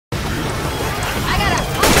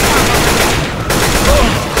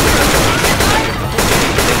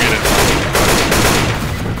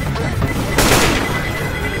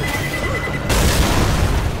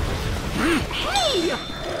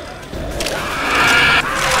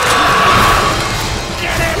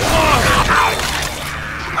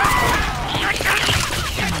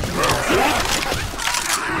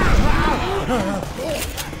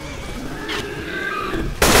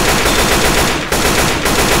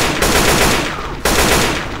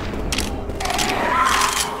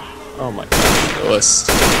Lewis.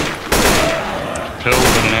 Pills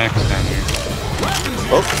and an axe down here.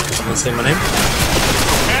 Oh, someone say my name?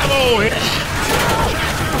 Ammo here!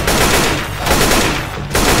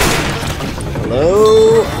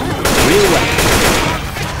 Hello? Real life.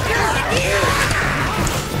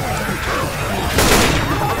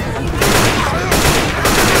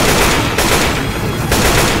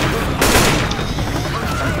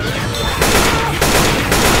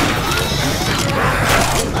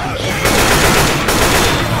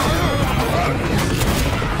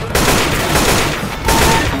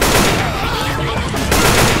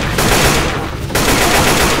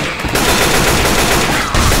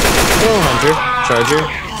 Charger.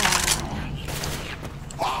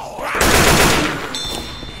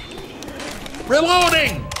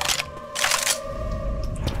 Reloading!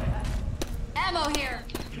 Ammo here.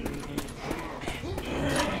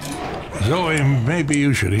 Zoe, maybe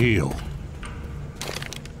you should heal.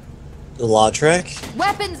 The law track?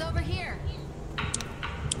 Weapons over here.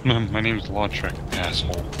 My name's Lawtrek,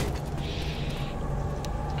 asshole.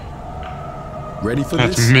 Ready for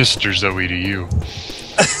That's this? Mr. Zoe to you.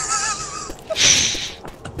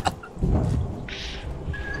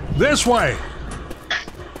 This way!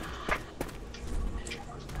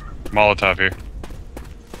 Molotov here.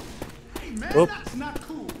 Oh.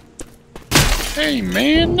 Hey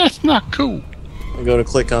man, that's not cool. I go to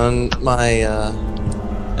click on my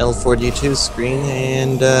L4D2 screen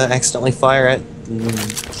and accidentally fire at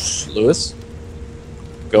Lewis.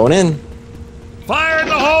 Going in. Fire in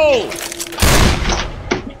the hole!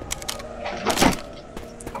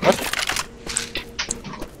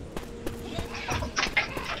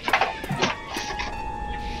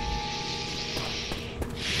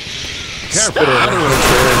 Careful.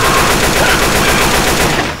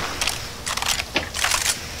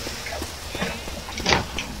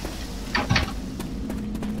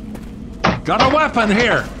 Got a weapon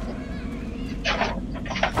here!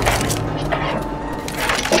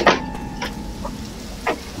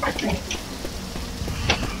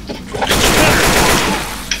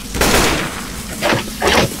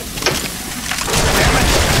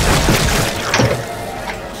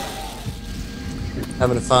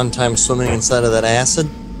 Having a fun time swimming inside of that acid.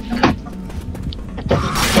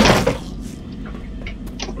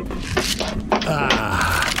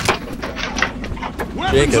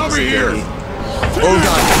 Weapons over here! Oh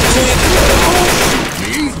god!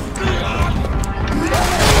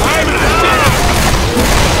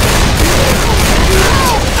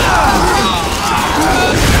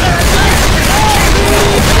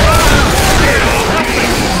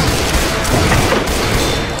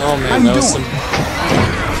 Oh man, that was some...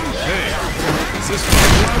 Is this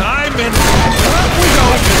time and up we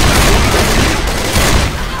go!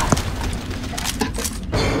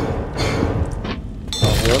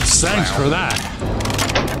 Whoops. Thanks for that.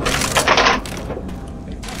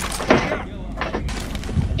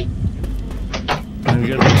 I'm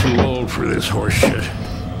getting too old for this horse shit.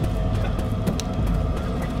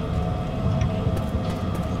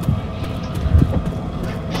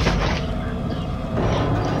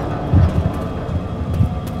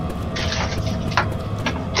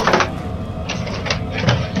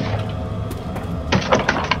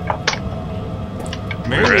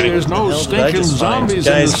 Maybe there's no stinking zombies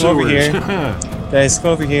in the Guys, come over sewers. here. Guys, come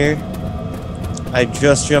over here. I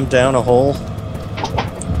just jumped down a hole.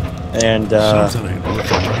 And, Something ain't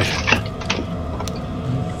working right.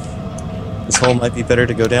 this hole might be better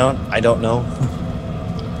to go down. I don't know.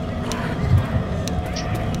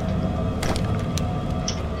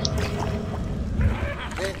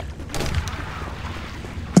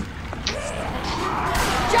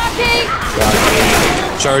 Jockey!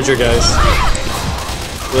 Charger, guys.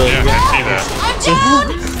 Will, Yeah, you got- I see that. I'm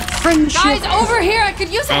down! Friendship. Guys, over here! I could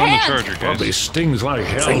use a Found the hand! charger, Probably guys. stings like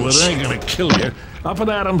hell, but it ain't gonna kill you. Up and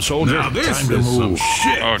at 'em, soldier. Now this Time to is some move.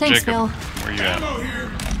 shit. Oh, Thanks, Jacob, Bill. where you at?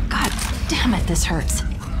 God damn it, this hurts.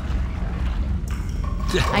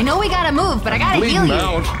 I know we gotta move, but I gotta heal Bleeding you.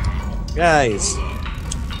 out. Guys,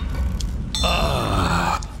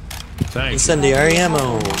 Thanks. incendiary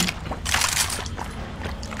ammo.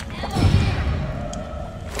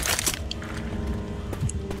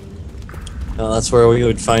 No, that's where we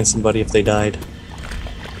would find somebody if they died.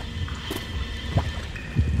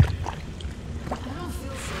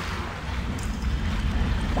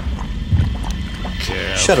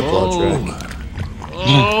 Shut up, Lawtrek.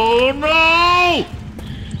 Oh no!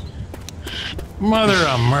 Mother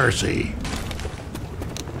of mercy.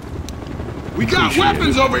 We got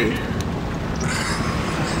weapons over here.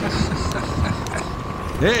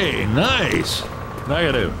 Hey, nice.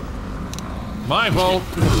 Negative. My fault.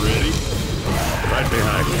 Ready? Right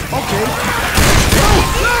behind you. Okay.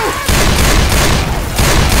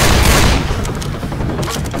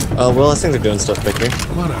 Well, I think they're doing stuff back here.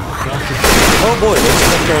 What a fucking... Oh boy, there's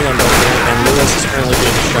stuff going on back here, and Lewis is currently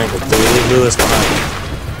being strangled. Do we leave Lewis behind?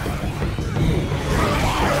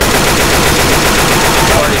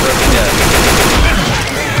 Already broken dead.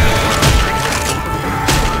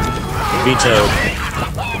 Vetoed.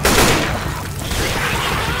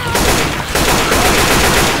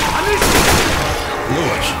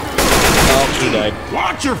 Lewis. Oh, he died.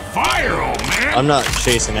 Watch your fire, old man. I'm not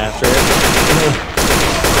chasing after it.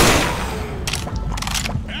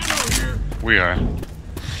 We are. He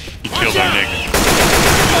killed our nigga.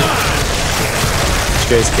 You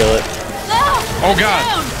guys kill it. No! Oh god!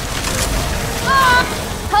 Ah!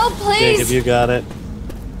 Help, Jacob, please! you got it.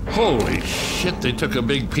 Holy shit, they took a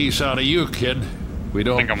big piece out of you, kid. We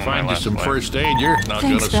don't think I'm on my find you last some life. first aid, you're not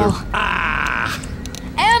Thanks, gonna Bill. survive. Ah!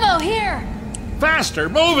 Ammo here! Faster,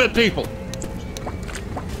 move it, people!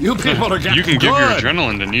 You people are getting You can give your good.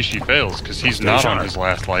 adrenaline to Nishi fails, because he's not on his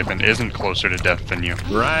last life and isn't closer to death than you.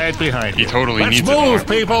 Right behind He you. totally Let's needs it move,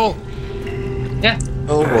 more. people! Yeah.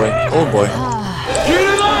 Oh boy. Oh boy. Oh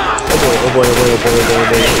boy. Oh boy. Oh boy. Oh boy. Oh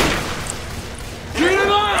boy.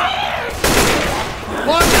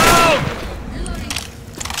 Look out!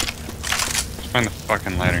 Let's find the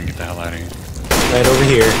fucking ladder and get the hell out of here. Right over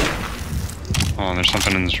here. Oh, there's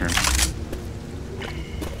something in this room.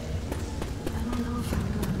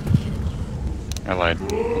 I lied.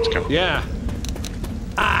 Let's go. Yeah.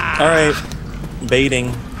 All right. Baiting.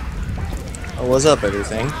 Oh, what's up,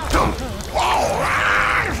 everything?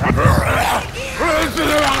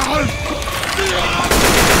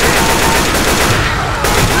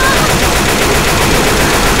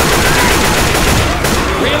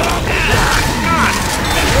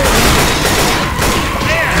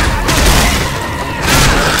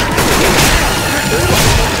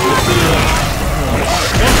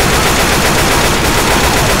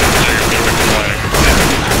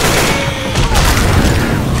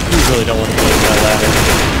 You really don't want to be in that ladder.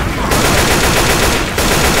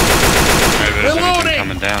 Maybe there's anything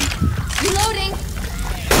coming down. Reloading!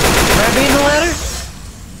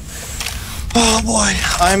 Oh boy.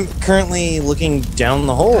 I'm currently looking down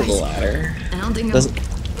the hole of the ladder. I don't think Doesn't. I'm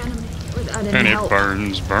gonna make it without any And it help.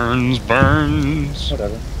 burns, burns, burns.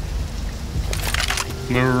 Whatever.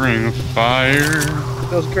 The ring of fire.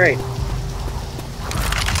 Feels great.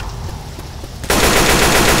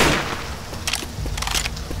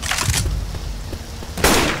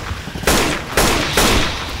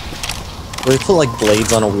 We put like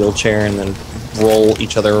blades on a wheelchair and then roll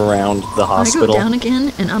each other around the I go hospital. down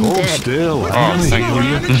again and I'm Hold dead. still. Oh, thank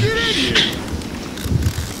you.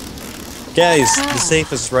 Guys, the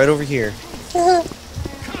safe is right over here.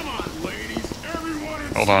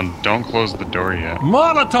 Hold on, don't close the door yet.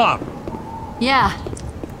 Molotov! Yeah.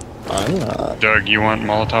 I'm not. Doug, you want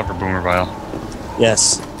Molotov or Boomer Vial?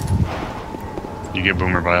 Yes. You get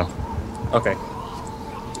Boomer Vial. Okay.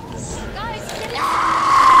 Guys, get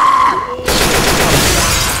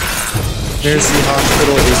There's the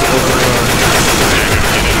hospital is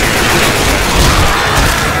overrun.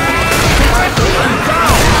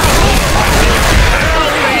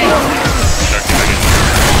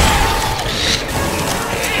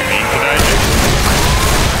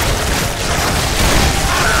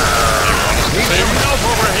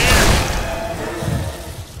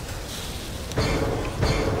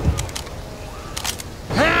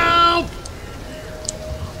 Help!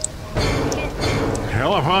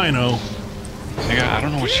 Hell if I know. Nigga, I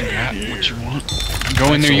don't know what you got, what you want.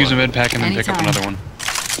 Go in there, use a med pack, and then pick up Anytime. another one.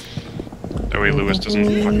 That way Lewis doesn't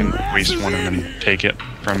fucking waste one and then take it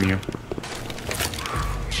from you.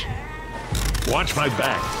 Watch my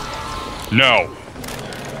back. No!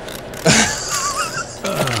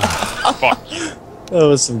 Fuck. That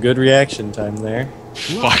was some good reaction time there.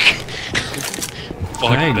 Fuck.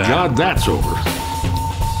 Fuck Thank that. God that's over.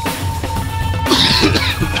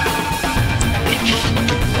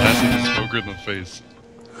 That's smoker in the face.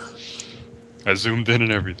 I zoomed in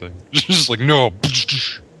and everything. Just like, no.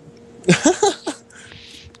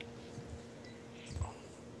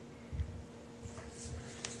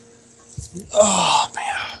 Oh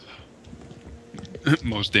man.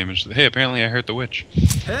 Most damage. Hey, apparently I hurt the witch.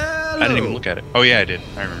 I didn't even look at it. Oh yeah, I did.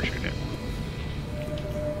 I remember shooting it.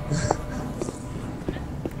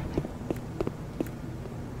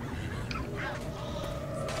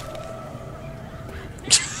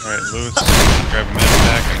 Alright, Lewis, grab a med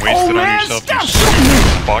pack and waste it on yourself, you stupid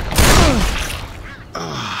fuck.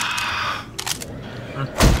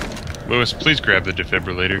 Lewis, please grab the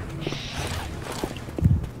defibrillator.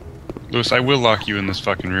 Lewis, I will lock you in this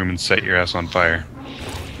fucking room and set your ass on fire.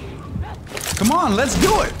 Come on, let's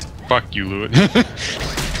do it. Fuck you, Louis.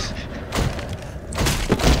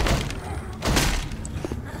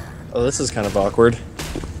 Oh, this is kind of awkward.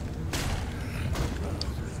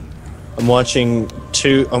 I'm watching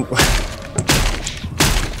two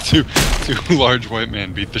large white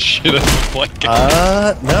men beat the shit out of a black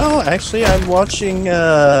guy. No, actually, I'm watching,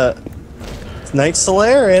 Knight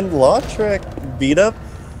Solaire and Lautrec beat up...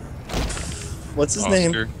 What's his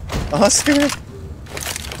name? Oscar?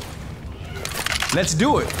 Let's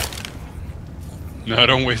do it. No,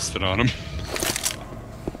 don't waste it on him.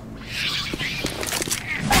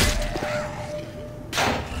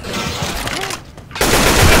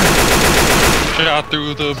 Shot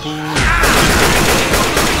through the boom.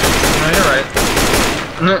 No, you're right.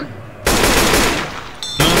 No,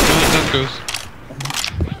 that goes.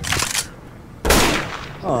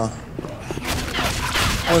 Oh.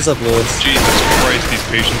 What's up, Lewis? Jesus Christ, these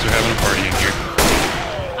patients are having a party in here.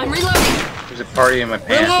 I'm reloading. There's a party in my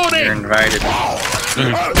pants. Reloading! You're invited.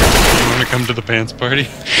 You wanna come to the pants party?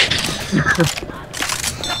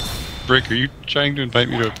 Brick, are you trying to invite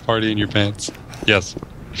me to a party in your pants? Yes.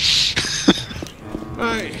 Hey.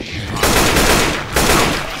 Are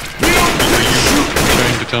you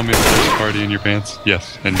trying to tell me that there's a party in your pants?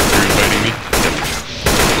 Yes. And you're inviting me? Yes.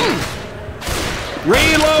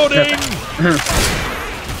 Reloading!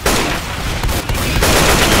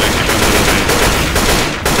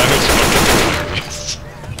 That was fucking hilarious.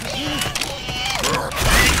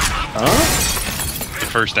 Huh? The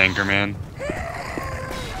first Anchorman.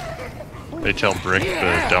 They tell Brick,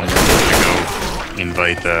 the dumb one, to go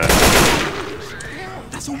invite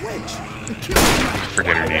That's a witch. I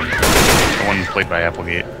forget her name. The one played by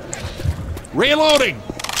Applegate. Reloading!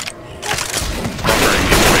 Buffering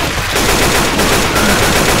his wife.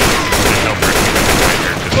 They tell Brick to go invite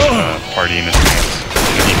her to the party in his pants.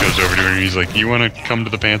 And he goes over to her and he's like, "You wanna come to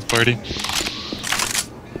the pants party?"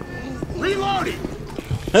 Reloading!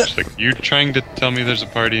 She's like, "You trying to tell me there's a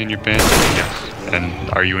party in your pants?" Yes. And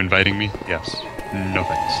are you inviting me? Yes. No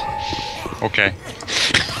thanks. Okay.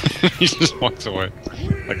 He just walks away.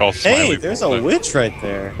 Like all smiley. Hey, there's a witch right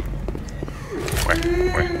there. Where?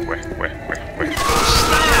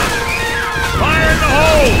 Fire in the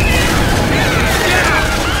hole!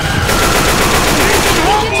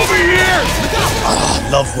 Over here! Oh,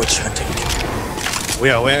 love witch hunting. We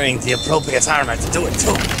are wearing the appropriate armor to do it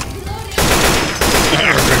too.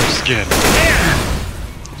 Bare skin.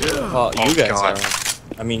 Oh, you guys God. are.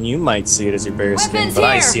 I mean, you might see it as your bare skin, Weapons but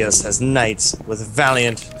I here. see us as knights with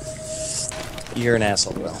valiant. You're an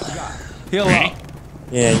asshole, Will. Heal up.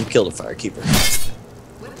 Yeah, you killed a firekeeper.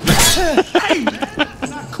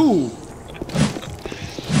 Cool.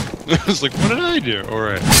 I was like, what did I do?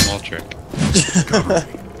 Alright, small trick.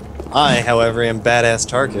 I, however, am badass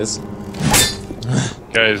Tarkus.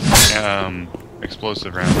 Guys,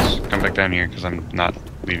 explosive rounds. Come back down here, because I'm not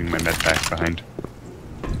leaving my med pack behind.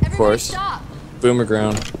 Of course. Stop. Boomer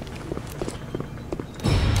ground.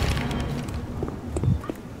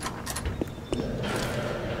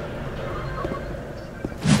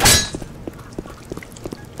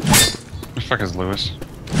 Where the fuck is Lewis?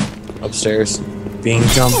 Upstairs. Being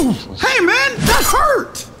dumb. Hey man, that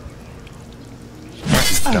hurt!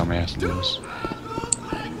 Fucking dumbass Lewis.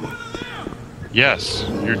 Yes,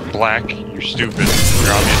 you're black, you're stupid,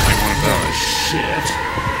 you're obviously one of those. Shit.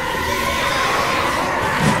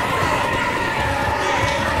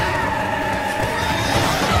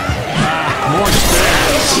 More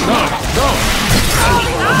stairs. Go.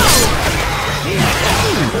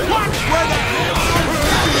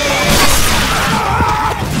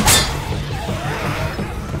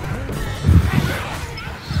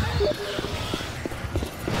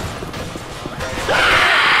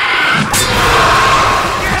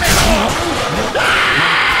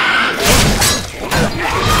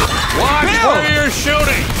 Watch where you're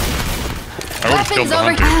shooting. I would have killed the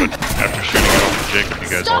Weapons hunter, but after shooting it off the Jacob, you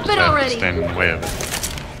guys Stop all just it had to already. stand in the way of it.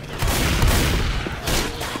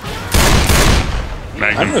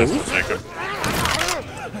 Magnum I'm pistol, Jacob.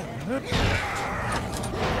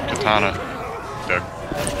 Katana, Doug.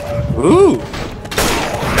 Ooh!